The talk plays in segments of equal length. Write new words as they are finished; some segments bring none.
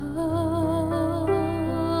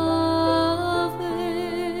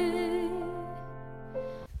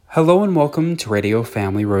Hello and welcome to Radio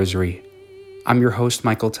Family Rosary. I'm your host,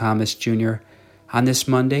 Michael Thomas Jr., on this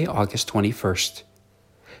Monday, August 21st.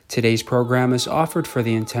 Today's program is offered for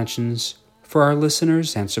the intentions for our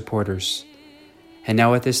listeners and supporters. And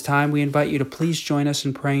now at this time, we invite you to please join us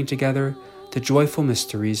in praying together the joyful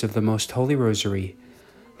mysteries of the Most Holy Rosary,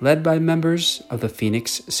 led by members of the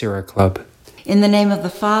Phoenix Sierra Club. In the name of the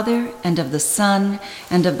Father, and of the Son,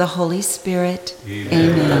 and of the Holy Spirit.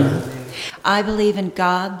 Amen. I believe in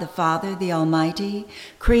God, the Father, the Almighty,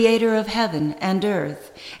 creator of heaven and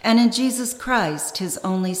earth, and in Jesus Christ, his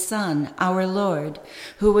only Son, our Lord,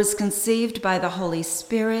 who was conceived by the Holy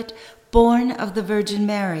Spirit, born of the Virgin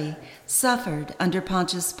Mary, suffered under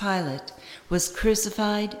Pontius Pilate, was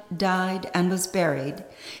crucified, died, and was buried.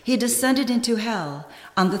 He descended into hell.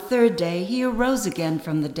 On the third day he arose again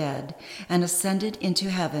from the dead and ascended into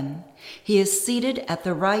heaven. He is seated at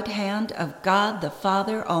the right hand of God the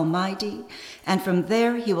Father Almighty, and from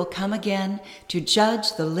there he will come again to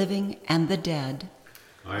judge the living and the dead.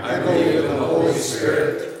 I believe in the Holy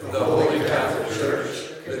Spirit, the Holy Catholic Church,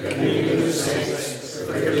 the communion of saints, the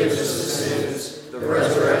forgiveness of sins, the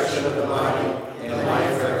resurrection of the body, and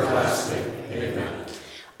life everlasting. Amen.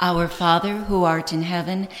 Our Father, who art in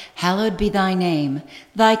heaven, hallowed be thy name.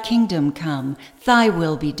 Thy kingdom come, thy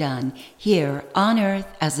will be done, here on earth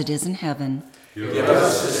as it is in heaven. Give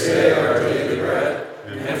us this day our daily bread,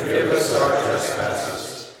 and forgive us our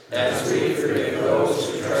trespasses, as we forgive those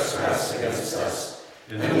who trespass against us.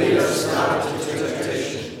 And lead us not into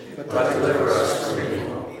temptation, but deliver us from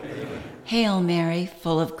evil. Hail Mary,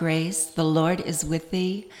 full of grace, the Lord is with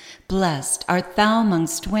thee. Blessed art thou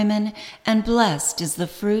amongst women, and blessed is the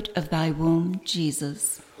fruit of thy womb,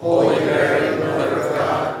 Jesus. Holy Mary, Mother of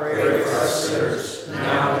God, pray for us sinners,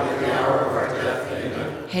 now and at the hour of our death.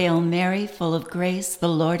 Amen. Hail Mary, full of grace, the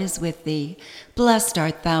Lord is with thee. Blessed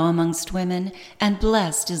art thou amongst women, and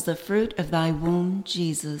blessed is the fruit of thy womb,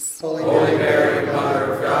 Jesus. Holy Mary,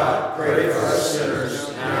 Mother of God, pray for us sinners,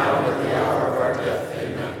 now and at the hour of our death.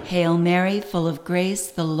 Amen. Hail Mary, full of grace,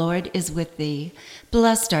 the Lord is with thee.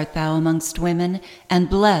 Blessed art thou amongst women, and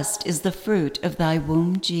blessed is the fruit of thy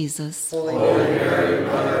womb, Jesus. Holy Mary,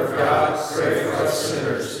 Mother of God, pray for us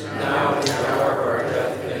sinners, now and at the hour of our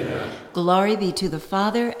death. Amen. Glory be to the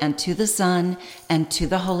Father, and to the Son, and to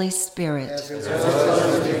the Holy Spirit. As it was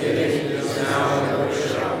in the beginning, is now, and ever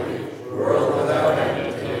shall be, world without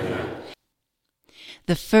end. Amen.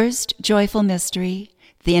 The first joyful mystery,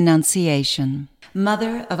 the Annunciation.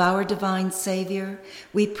 Mother of our divine Savior,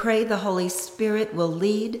 we pray the Holy Spirit will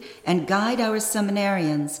lead and guide our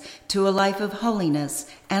seminarians to a life of holiness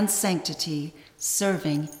and sanctity,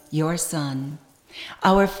 serving your Son.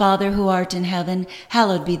 Our Father who art in heaven,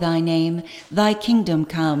 hallowed be thy name. Thy kingdom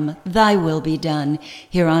come, thy will be done,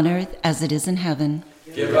 here on earth as it is in heaven.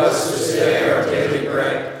 Give us this day our daily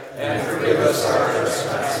bread, and forgive us our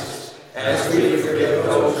trespasses, as we forgive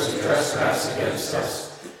those who trespass against us.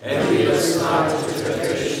 And lead us not into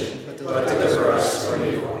temptation, but deliver us from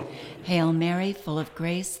evil. Hail Mary, full of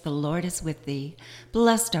grace, the Lord is with thee.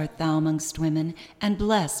 Blessed art thou amongst women, and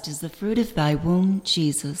blessed is the fruit of thy womb,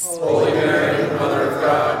 Jesus. Holy Mary, Mother of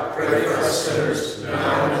God, pray for us sinners,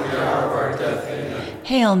 now and at the hour of our death. Amen.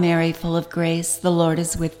 Hail Mary, full of grace, the Lord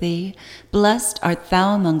is with thee. Blessed art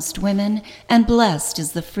thou amongst women, and blessed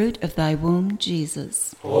is the fruit of thy womb,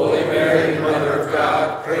 Jesus. Holy Mary, Mother of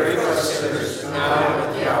God, pray for us sinners, now and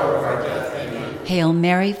at the hour of our death. Amen. Hail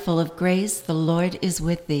Mary, full of grace, the Lord is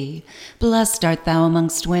with thee. Blessed art thou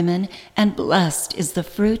amongst women, and blessed is the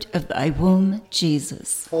fruit of thy womb,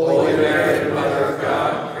 Jesus. Holy Mary, Mother of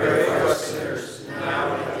God, pray for us sinners,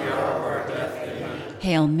 now and at the hour of our death. Amen.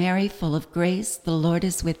 Hail Mary, full of grace, the Lord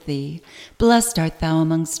is with thee. Blessed art thou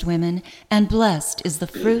amongst women, and blessed is the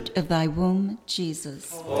fruit of thy womb,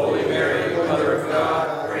 Jesus. Holy Mary, Mother of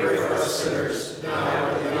God, pray for us sinners, now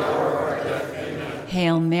and at the hour of our death. Amen.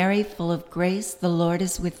 Hail Mary, full of grace, the Lord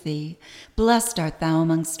is with thee. Blessed art thou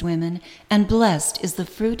amongst women, and blessed is the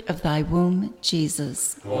fruit of thy womb,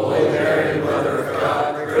 Jesus. Holy Mary, Mother of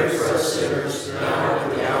God, pray for us sinners, now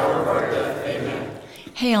and at the hour of our death. Amen.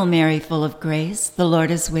 Hail Mary, full of grace, the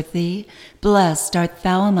Lord is with thee. Blessed art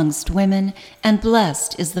thou amongst women, and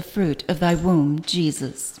blessed is the fruit of thy womb,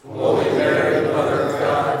 Jesus. Holy Mary, Mother of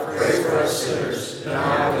God, pray for us sinners,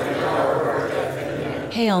 now and at the hour of our death.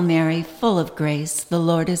 Amen. Hail Mary, full of grace, the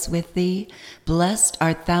Lord is with thee. Blessed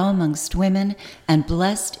art thou amongst women, and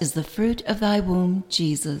blessed is the fruit of thy womb,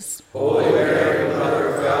 Jesus. Holy Mary, Mother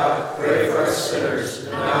of God, pray for us sinners,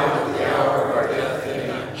 now and at the hour of our death.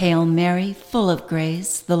 Amen. Hail Mary, full of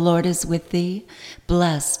grace, the Lord is with thee.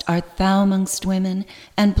 Blessed art thou amongst women,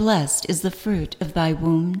 and blessed is the fruit of thy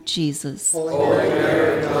womb, Jesus. Holy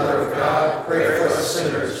Mary, Mother of God, pray for us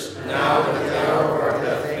sinners, now and at the hour of our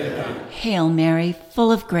death. Amen. Hail Mary,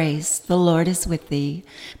 full of grace, the Lord is with thee.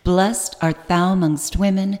 Blessed art thou amongst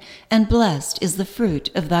women, and blessed is the fruit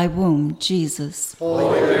of thy womb, Jesus.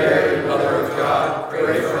 Holy Mary, Mother of God,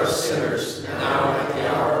 pray for us sinners, now and at the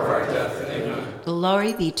hour of our death. Amen.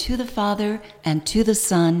 Glory be to the Father, and to the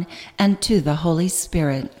Son, and to the Holy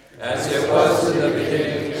Spirit. As it was in the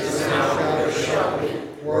beginning, is now, and ever shall be,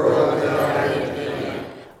 world without end. Amen.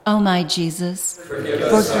 O my Jesus, Forgive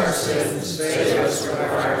us our sins, save us from the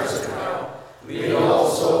fires of hell. Lead all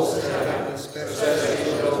souls to heaven,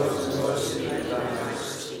 especially those who most need thy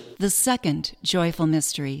mercy. the second joyful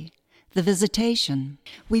mystery, the Visitation.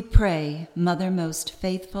 We pray, Mother most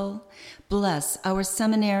faithful, bless our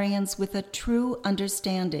seminarians with a true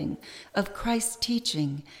understanding of Christ's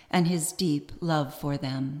teaching and his deep love for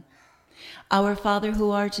them. Our Father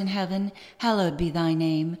who art in heaven, hallowed be thy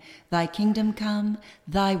name. Thy kingdom come,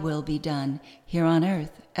 thy will be done, here on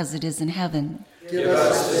earth as it is in heaven. Give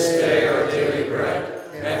us this day our daily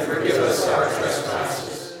bread, and forgive us our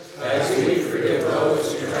trespasses, as we forgive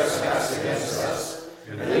those who trespass against us.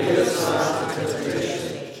 And lead us not into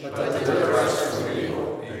temptation, but deliver us from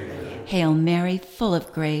evil. Amen. Hail Mary, full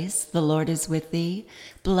of grace, the Lord is with thee.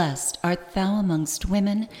 Blessed art thou amongst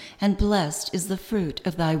women, and blessed is the fruit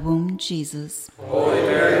of thy womb, Jesus. Holy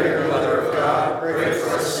Mary, Mother of God, pray for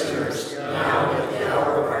us sinners, now and at the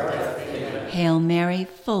hour of our death. Amen. Hail Mary,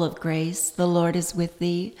 full of grace, the Lord is with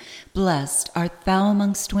thee. Blessed art thou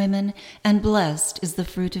amongst women, and blessed is the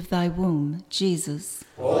fruit of thy womb, Jesus.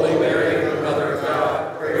 Holy Mary, Mother of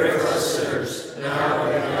God, pray for us sinners, now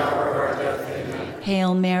and at the hour of our death. Amen.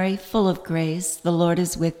 Hail Mary, full of grace, the Lord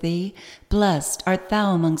is with thee. Blessed art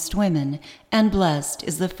thou amongst women, and blessed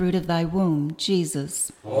is the fruit of thy womb,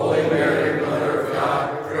 Jesus. Holy Mary, Mother of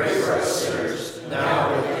God, pray for us sinners,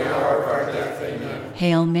 now and at the hour of our death. Amen.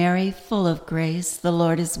 Hail Mary, full of grace, the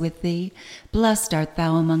Lord is with thee. Blessed art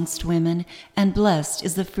thou amongst women, and blessed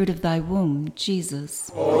is the fruit of thy womb,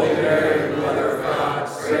 Jesus. Holy Mary, Mother of God,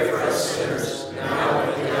 pray for us sinners, now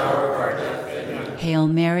and at the hour of our death. Amen. Hail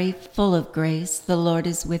Mary, full of grace, the Lord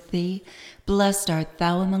is with thee. Blessed art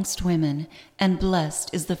thou amongst women, and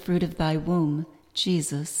blessed is the fruit of thy womb,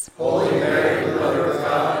 Jesus. Holy Mary, Mother of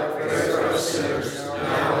God, pray for us sinners,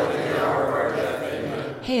 now and at the hour of our death.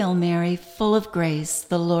 Amen. Hail Mary, full of grace,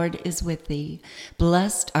 the Lord is with thee.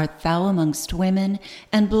 Blessed art thou amongst women,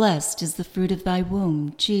 and blessed is the fruit of thy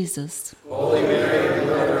womb, Jesus. Holy Mary,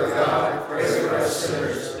 Mother of God, pray for us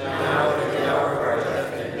sinners, now and at the hour of our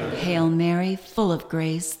death. Amen. Hail Mary, full of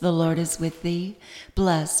grace, the Lord is with thee.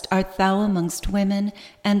 Blessed art thou amongst women,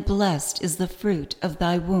 and blessed is the fruit of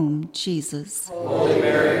thy womb, Jesus. Holy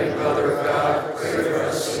Mary, Mother of God, pray for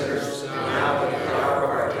us sinners, now and at the hour of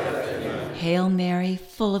our death. Amen. Hail Mary,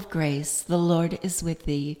 full of grace, the Lord is with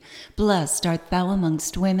thee. Blessed art thou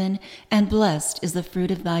amongst women, and blessed is the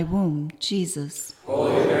fruit of thy womb, Jesus.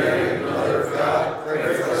 Holy Mary, Mother of God,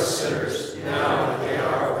 pray for us sinners, now and at the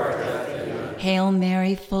hour of our death. Amen. Hail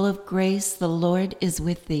Mary, full of grace, the Lord is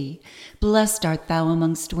with thee. Blessed art thou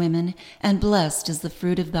amongst women, and blessed is the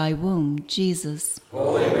fruit of thy womb, Jesus.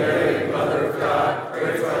 Holy Mary, Mother of God,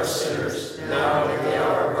 pray for us sinners, now and at the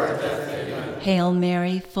hour of our death. Amen. Hail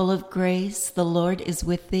Mary, full of grace, the Lord is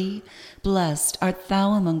with thee. Blessed art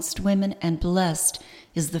thou amongst women, and blessed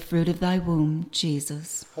is the fruit of thy womb,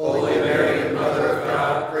 Jesus. Holy Mary, Mother of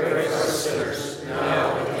God, pray for us sinners,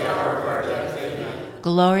 now and at the hour of our death. Amen.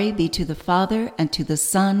 Glory be to the Father, and to the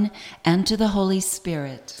Son, and to the Holy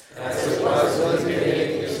Spirit. As it was in the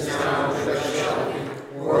beginning, is now, and ever shall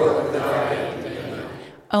be, world without end. Amen.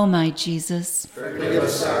 O my Jesus, Forgive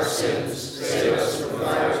us our sins, save us from the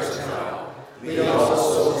fires of hell. Lead all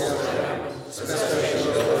souls to heaven,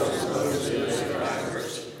 especially those who most need thy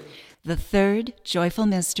mercy. the third joyful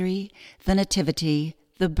mystery, the Nativity,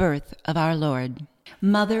 the birth of our Lord.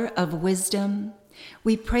 Mother of wisdom,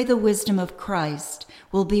 we pray the wisdom of Christ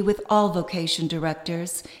will be with all vocation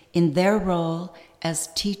directors in their role as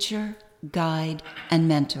teacher, guide, and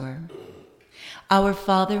mentor. Our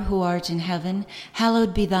Father who art in heaven,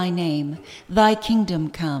 hallowed be thy name. Thy kingdom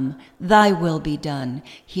come, thy will be done,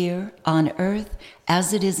 here on earth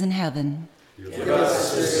as it is in heaven. Give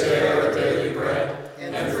us this day our daily bread,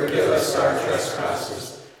 and forgive us our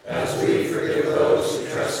trespasses, as we forgive those who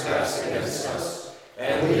trespass against us.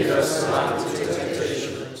 And lead us not into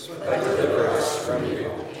temptation, but deliver us from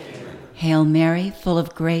evil. Amen. Hail Mary, full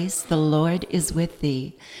of grace, the Lord is with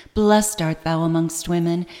thee. Blessed art thou amongst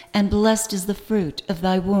women, and blessed is the fruit of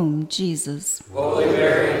thy womb, Jesus. Holy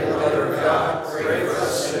Mary, Mother of God, pray for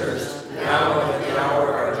us sinners, now and at the hour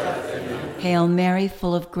of our death. Amen. Hail Mary,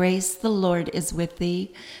 full of grace, the Lord is with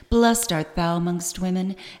thee. Blessed art thou amongst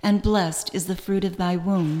women, and blessed is the fruit of thy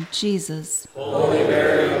womb, Jesus. Holy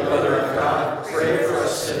Mary, Mother of God, pray for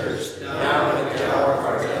us sinners, now and at the hour of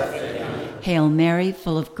our death. Amen. Hail Mary,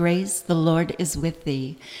 full of grace, the Lord is with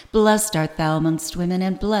thee. Blessed art thou amongst women,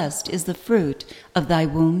 and blessed is the fruit of thy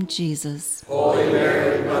womb, Jesus. Holy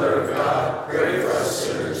Mary, Mother of God, pray for us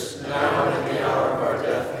sinners, now and at the hour of our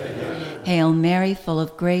death. Amen. Hail Mary, full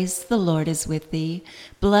of grace, the Lord is with thee.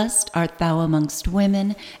 Blessed art thou amongst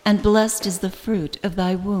women, and blessed is the fruit of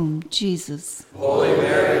thy womb, Jesus. Holy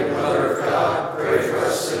Mary, Mother of God, pray for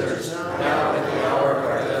us sinners, now and at the hour of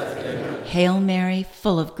our death. Amen. Hail Mary,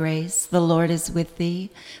 full of grace, the Lord is with thee.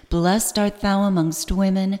 Blessed art thou amongst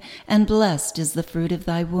women, and blessed is the fruit of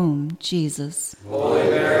thy womb, Jesus. Holy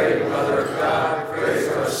Mary, Mother of God, pray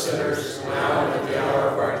for us sinners, now and at the hour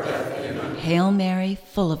of our death. Amen. Hail Mary,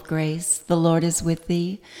 full of grace, the Lord is with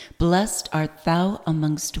thee. Blessed art thou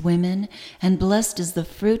amongst women, and blessed is the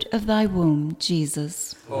fruit of thy womb,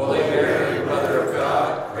 Jesus. Holy Mary, Mother of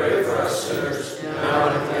God, pray for us sinners, now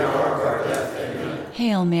and at the hour of our death. Amen.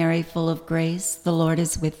 Hail Mary, full of grace, the Lord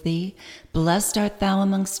is with thee. Blessed art thou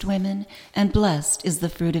amongst women, and blessed is the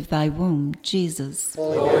fruit of thy womb, Jesus.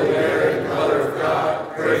 Holy Mary, Mother of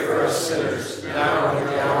God, pray for us sinners, now and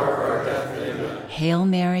at the hour of our death. Amen. Hail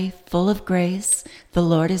Mary, full of grace, the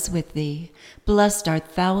Lord is with thee. Blessed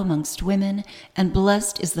art thou amongst women, and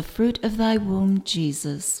blessed is the fruit of thy womb,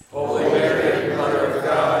 Jesus. Holy Mary, Mother of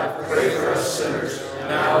God, pray for us sinners,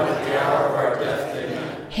 now and at the hour of our death.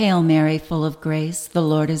 Amen. Hail Mary, full of grace, the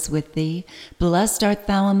Lord is with thee. Blessed art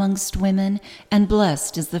thou amongst women, and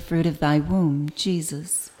blessed is the fruit of thy womb,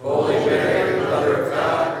 Jesus. Holy Mary, Mother of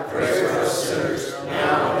God, pray for us sinners,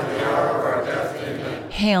 now and at the hour of our death.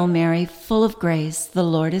 Amen. Hail Mary, full of grace, the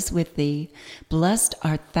Lord is with thee. Blessed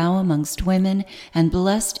art thou amongst women, and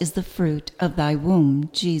blessed is the fruit of thy womb,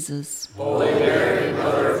 Jesus. Holy Mary,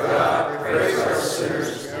 Mother of God, pray for us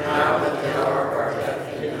sinners, now and at the hour of our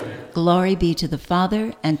death. Amen. Glory be to the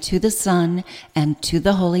Father, and to the Son, and to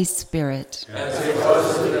the Holy Spirit. As it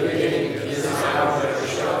was in the beginning, is now, and ever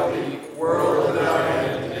shall be, world without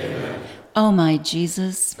end. Amen. O my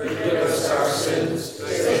Jesus, Forgive us our sins,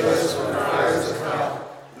 save us from the fires of hell.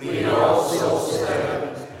 Lead all souls to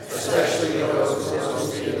heaven, especially those who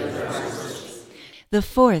most need thy mercy. the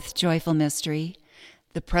fourth joyful mystery,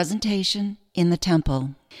 the presentation in the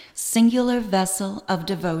temple. Singular vessel of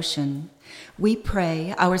devotion. We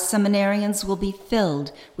pray our seminarians will be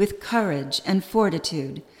filled with courage and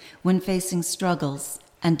fortitude when facing struggles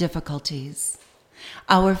and difficulties.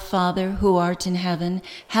 Our Father, who art in heaven,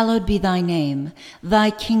 hallowed be thy name.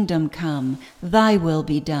 Thy kingdom come, thy will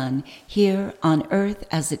be done, here on earth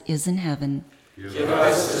as it is in heaven. Give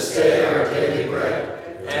us this day our daily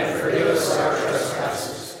bread, and forgive us our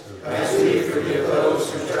trespasses, as we forgive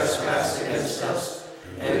those who trespass against us.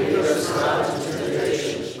 And lead us not into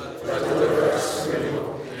temptation, but deliver us from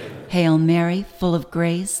evil. Hail Mary, full of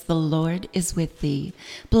grace, the Lord is with thee.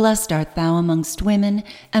 Blessed art thou amongst women,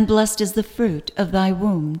 and blessed is the fruit of thy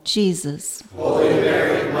womb, Jesus. Holy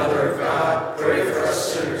Mary, Mother of God, pray for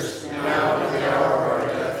us sinners, now and at the hour of our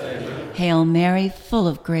death. Amen. Hail Mary, full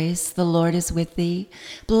of grace, the Lord is with thee.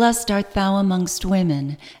 Blessed art thou amongst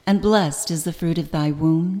women, and blessed is the fruit of thy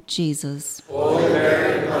womb, Jesus. Holy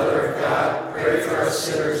Mary, Mother of God, pray for us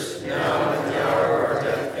sinners, now and at the hour of our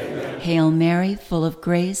death. Amen. Hail Mary, full of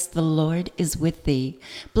grace, the Lord is with thee.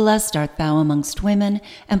 Blessed art thou amongst women,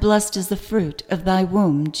 and blessed is the fruit of thy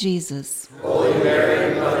womb, Jesus. Holy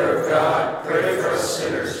Mary, Mother of God, pray for us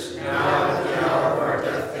sinners, now and at the hour of our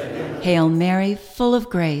death. Amen. Hail Mary, full of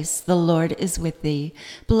grace, the Lord is with thee.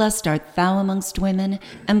 Blessed art thou amongst women,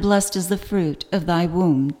 and blessed is the fruit of thy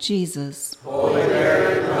womb, Jesus. Holy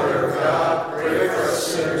Mary, Mother of God, pray for us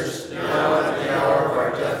sinners, now and at the hour of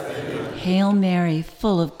our death. Amen. Hail Mary,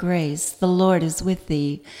 full of grace, the Lord is with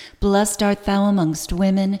thee. Blessed art thou amongst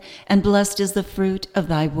women, and blessed is the fruit of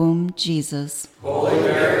thy womb, Jesus. Holy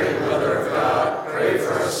Mary, Mother of God, pray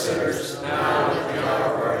for us sinners, now and at the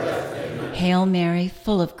hour of our death. Amen. Hail Mary,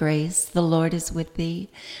 full of grace, the Lord is with thee.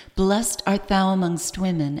 Blessed art thou amongst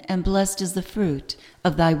women, and blessed is the fruit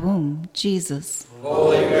of thy womb, Jesus.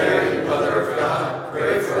 Holy Mary, Mother of God,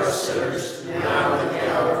 pray for us sinners, now and at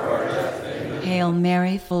the hour of our death. Amen. Hail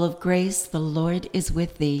Mary, full of grace, the Lord is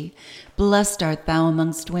with thee. Blessed art thou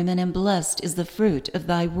amongst women, and blessed is the fruit of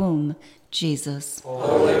thy womb, Jesus.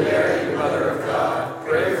 Holy Mary, Mother of God,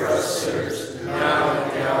 pray for us sinners, now and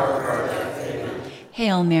at the hour of our death.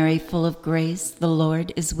 Hail Mary, full of grace, the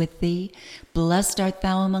Lord is with thee. Blessed art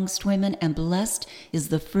thou amongst women, and blessed is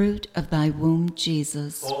the fruit of thy womb,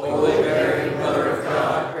 Jesus. Holy Mary, Mother of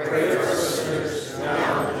God, pray for us sinners,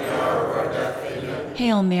 now and at the hour of our death. Amen.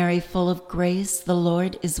 Hail Mary, full of grace, the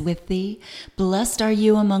Lord is with thee. Blessed are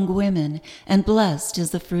you among women, and blessed is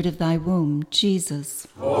the fruit of thy womb, Jesus.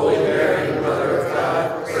 Holy Mary, Mother of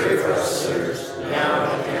God, pray for us sinners, now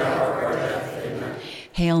and at the hour of our death. Amen.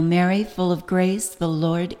 Hail Mary, full of grace, the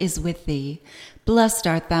Lord is with thee. Blessed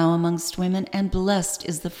art thou amongst women, and blessed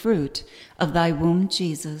is the fruit of thy womb,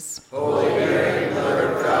 Jesus. Holy Mary,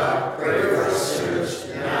 Mother of God, pray for us sinners,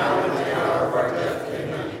 now and at the hour of our death.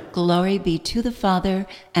 Amen. Glory be to the Father,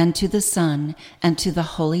 and to the Son, and to the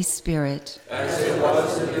Holy Spirit. As it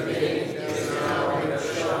was in the beginning, is now, and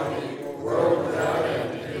ever shall be, world without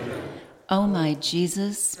end. Amen. O my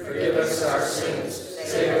Jesus, Forgive us our sins,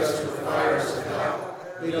 save us from the fires of hell.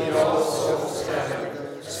 Lead all souls to heaven,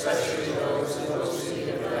 especially those in most need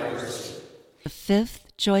of thy mercy. the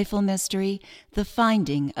fifth joyful mystery, the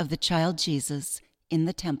finding of the child Jesus in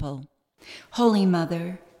the temple. Holy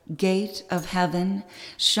Mother, gate of heaven,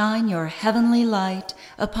 shine your heavenly light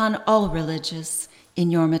upon all religious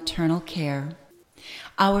in your maternal care.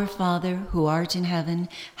 Our Father, who art in heaven,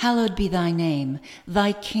 hallowed be thy name.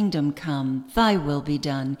 Thy kingdom come, thy will be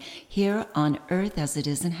done, here on earth as it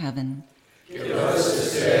is in heaven. Give us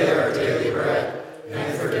this day our daily bread,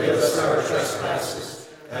 and forgive us our trespasses,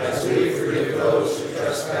 as we forgive those who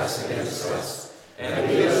trespass against us.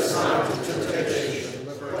 And lead us not into temptation,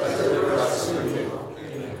 but deliver us from evil.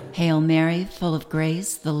 Amen. Hail Mary, full of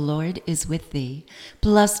grace, the Lord is with thee.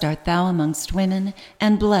 Blessed art thou amongst women,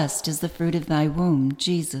 and blessed is the fruit of thy womb,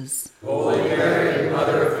 Jesus. Holy Mary,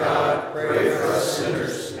 Mother of God, pray for us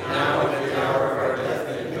sinners, now and at the hour of our death.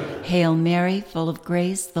 Amen. Hail Mary, full of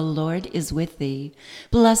grace, the Lord is with thee.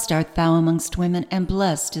 Blessed art thou amongst women, and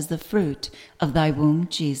blessed is the fruit of thy womb,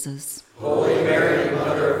 Jesus. Holy Mary,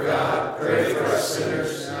 Mother of God, pray for us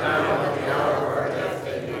sinners, now and at the hour of our death.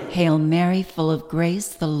 Amen. Hail Mary, full of grace,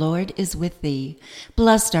 the Lord is with thee.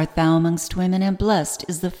 Blessed art thou amongst women, and blessed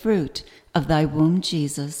is the fruit of thy womb,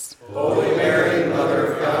 Jesus. Holy Mary,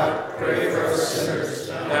 Mother of God, pray for us sinners,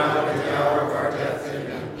 now and at the hour of our death.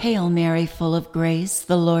 Amen. Hail Mary, full of grace,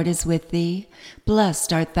 the Lord is with thee.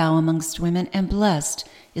 Blessed art thou amongst women, and blessed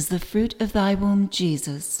is the fruit of thy womb,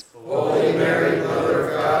 Jesus. Holy Mary, Mother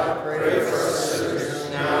of God, pray for us sinners,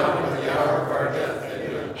 now and at the hour of our death.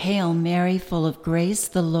 Amen. Hail Mary, full of grace,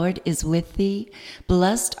 the Lord is with thee.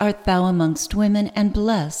 Blessed art thou amongst women, and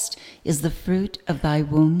blessed is the fruit of thy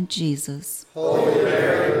womb, Jesus. Holy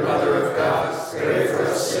Mary, Mother of God, pray for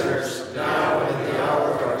us sinners, now and at the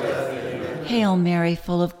hour of our death. Amen. Hail Mary,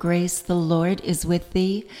 full of grace, the Lord is with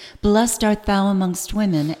thee. Blessed art thou amongst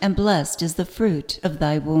women, and blessed is the fruit of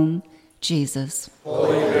thy womb, Jesus.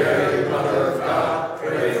 Holy Mary, Mother of God,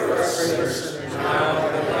 pray for us sinners, now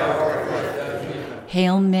and at the hour of our death. Amen.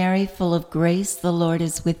 Hail Mary, full of grace, the Lord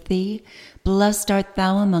is with thee. Blessed art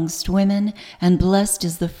thou amongst women, and blessed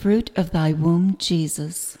is the fruit of thy womb,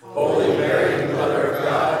 Jesus. Holy Mary, Mother of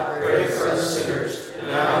God, pray for us sinners,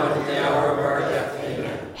 now and at the hour of our death.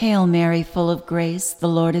 Amen. Hail Mary, full of grace, the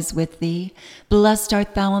Lord is with thee. Blessed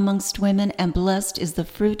art thou amongst women, and blessed is the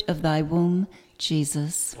fruit of thy womb,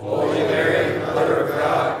 Jesus. Holy Mary, Mother of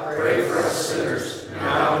God, pray for us sinners,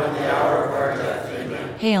 now and at the hour of our death.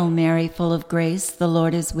 Amen. Hail Mary, full of grace, the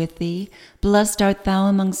Lord is with thee. Blessed art thou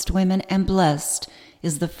amongst women, and blessed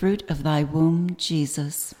is the fruit of thy womb,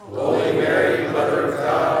 Jesus. Holy Mary, Mother of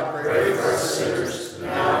God, pray for us sinners,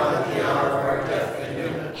 now and at the hour of our death.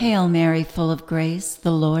 Amen. Hail Mary, full of grace,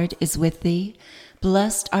 the Lord is with thee.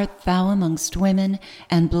 Blessed art thou amongst women,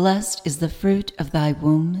 and blessed is the fruit of thy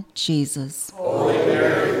womb, Jesus. Holy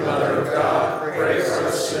Mary, Mother of God, pray for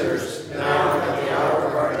us sinners, now and at the hour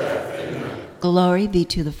of our death. Amen. Glory be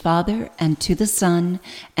to the Father, and to the Son,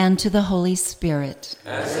 and to the Holy Spirit.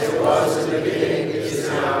 As it was in the beginning, is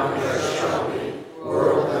now, and ever shall be,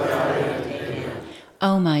 world without end. Amen.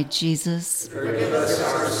 O my Jesus, Forgive us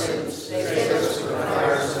our sins, save us from the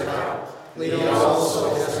fires of hell. Lead all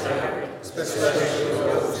souls to heaven, especially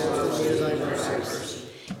those who need thy mercy.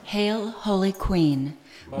 Hail, Holy Queen,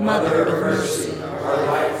 Mother of mercy, our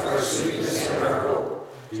life, our sweetness, and our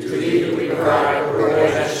hope. To thee we cry, born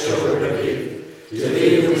as children of Eve. To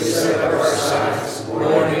thee we set up our sighs,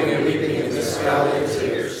 mourning and weeping in this valley of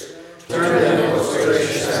tears. Turn then, most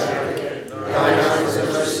gracious Advocate, thine eyes of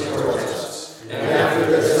mercy towards us, and after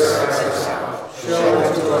this our exile, show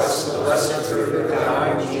unto us the blessed fruit of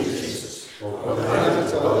thy womb, Jesus. O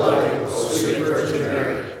clement, O loving, O sweet Virgin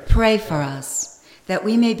Mary, pray for us, that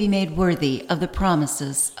we may be made worthy of the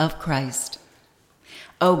promises of Christ.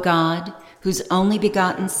 O God, whose only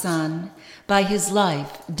begotten Son, by his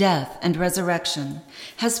life, death, and resurrection,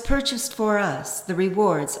 has purchased for us the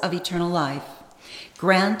rewards of eternal life.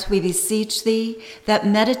 Grant, we beseech thee, that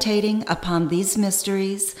meditating upon these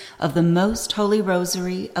mysteries of the most holy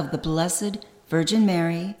rosary of the Blessed Virgin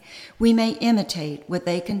Mary, we may imitate what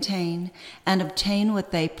they contain and obtain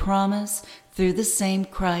what they promise through the same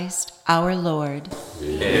Christ our Lord.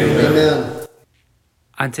 Amen.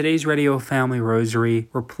 On today's Radio Family Rosary,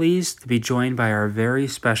 we're pleased to be joined by our very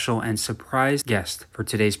special and surprise guest for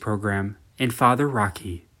today's program, in Father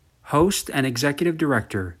Rocky, host and executive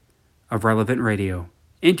director of Relevant Radio,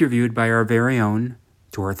 interviewed by our very own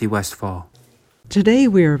Dorothy Westfall. Today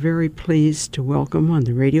we are very pleased to welcome on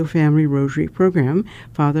the Radio Family Rosary program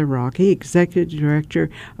Father Rocky, Executive Director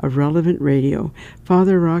of Relevant Radio.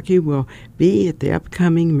 Father Rocky will be at the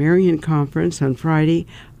upcoming Marian Conference on Friday,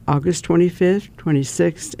 August 25th,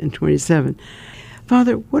 26th, and 27th.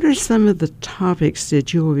 Father, what are some of the topics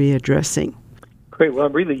that you will be addressing? Great. Well,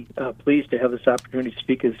 I'm really pleased to have this opportunity to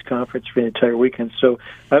speak at this conference for the entire weekend. So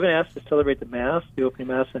I've been asked to celebrate the Mass, the opening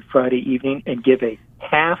Mass on Friday evening, and give a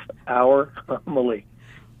half-hour homily.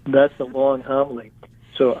 That's a long homily.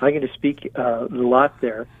 So I'm going to speak a lot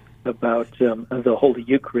there about the Holy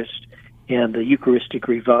Eucharist and the Eucharistic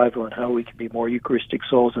revival and how we can be more Eucharistic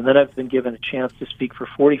souls. And then I've been given a chance to speak for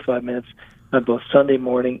 45 minutes on both Sunday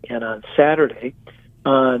morning and on Saturday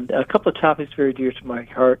on a couple of topics very dear to my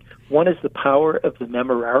heart. One is the power of the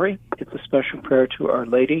Memorare. It's a special prayer to Our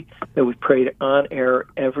Lady that we prayed on air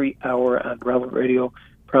every hour on Relevant Radio,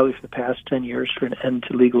 probably for the past 10 years, for an end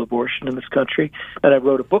to legal abortion in this country. And I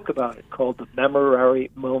wrote a book about it called The Memorare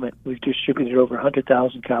Moment. We've distributed over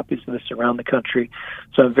 100,000 copies of this around the country.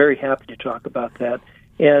 So I'm very happy to talk about that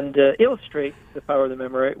and illustrate the power of the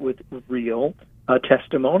Memorare with real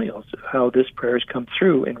testimonials of how this prayer has come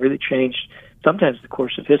through and really changed sometimes the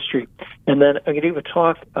course of history. And then I'm going to give a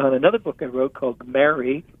talk on another book I wrote called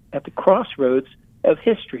Mary at the Crossroads of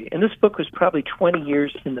History. And this book was probably 20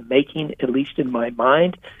 years in the making, at least in my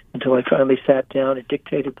mind, until I finally sat down and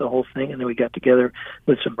dictated the whole thing. And then we got together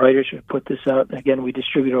with some writers who put this out. And again, we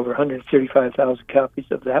distributed over 135,000 copies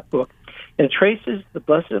of that book. And it traces the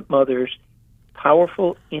Blessed Mother's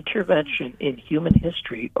powerful intervention in human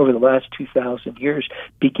history over the last 2,000 years,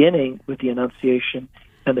 beginning with the Annunciation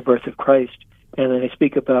and the birth of Christ. And then I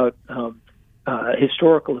speak about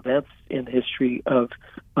historical events in the history of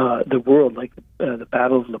the world, like the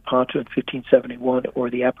Battle of Lepanto in 1571, or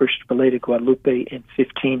the Apparition of Our Lady of Guadalupe in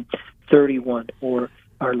 1531, or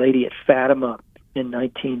Our Lady at Fatima in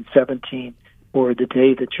 1917, or the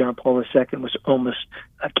day that John Paul II was almost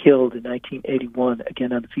killed in 1981,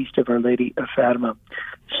 again on the Feast of Our Lady of Fatima.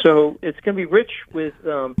 So it's going to be rich with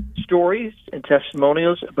stories and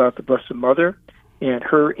testimonials about the Blessed Mother and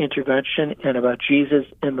her intervention, and about Jesus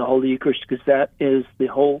and the Holy Eucharist, because that is the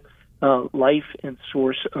whole life and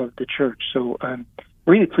source of the Church. So I'm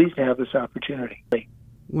really pleased to have this opportunity.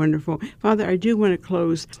 Wonderful. Father, I do want to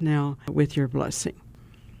close now with your blessing.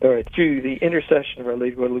 All right. Through the intercession of Our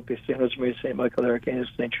Lady of Guadalupe, St. Josemaria, St. Michael, Archangel,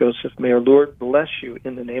 St. Joseph, may our Lord bless you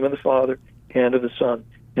in the name of the Father, and of the Son,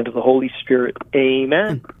 and of the Holy Spirit.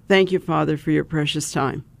 Amen. Thank you, Father, for your precious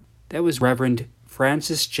time. That was Reverend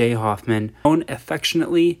Francis J. Hoffman, known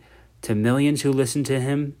affectionately to millions who listen to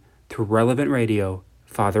him through Relevant Radio,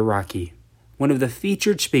 Father Rocky, one of the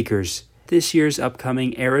featured speakers this year's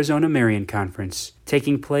upcoming Arizona Marian Conference,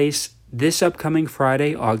 taking place this upcoming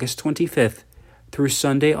Friday, August 25th through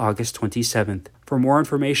Sunday, August 27th. For more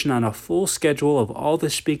information on a full schedule of all the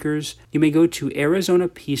speakers, you may go to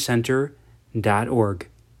arizonapeacecenter.org.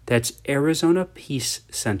 That's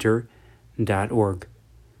arizonapeacecenter.org.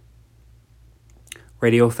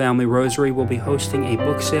 Radio Family Rosary will be hosting a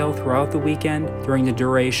book sale throughout the weekend during the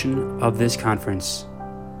duration of this conference.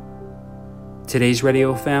 Today's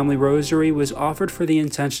Radio Family Rosary was offered for the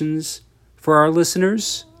intentions for our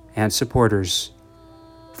listeners and supporters.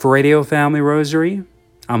 For Radio Family Rosary,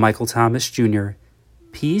 I'm Michael Thomas Jr.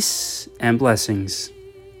 Peace and blessings.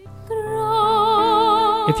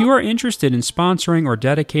 If you are interested in sponsoring or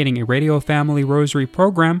dedicating a Radio Family Rosary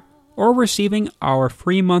program or receiving our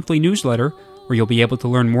free monthly newsletter, where you'll be able to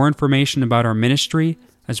learn more information about our ministry,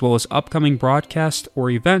 as well as upcoming broadcasts or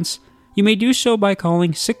events, you may do so by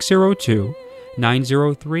calling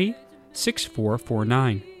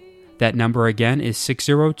 602-903-6449. That number again is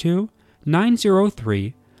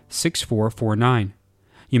 602-903-6449.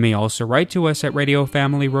 You may also write to us at Radio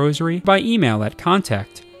Family Rosary by email at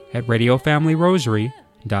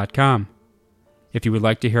contact@radiofamilyrosary.com. If you would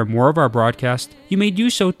like to hear more of our broadcast, you may do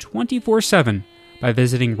so 24/7 by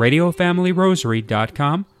visiting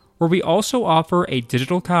radiofamilyrosary.com, where we also offer a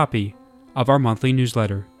digital copy of our monthly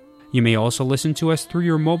newsletter. You may also listen to us through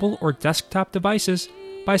your mobile or desktop devices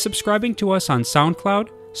by subscribing to us on SoundCloud,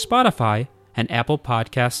 Spotify, and Apple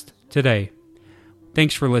Podcasts today.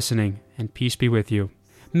 Thanks for listening, and peace be with you.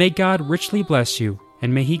 May God richly bless you,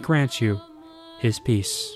 and may He grant you His peace.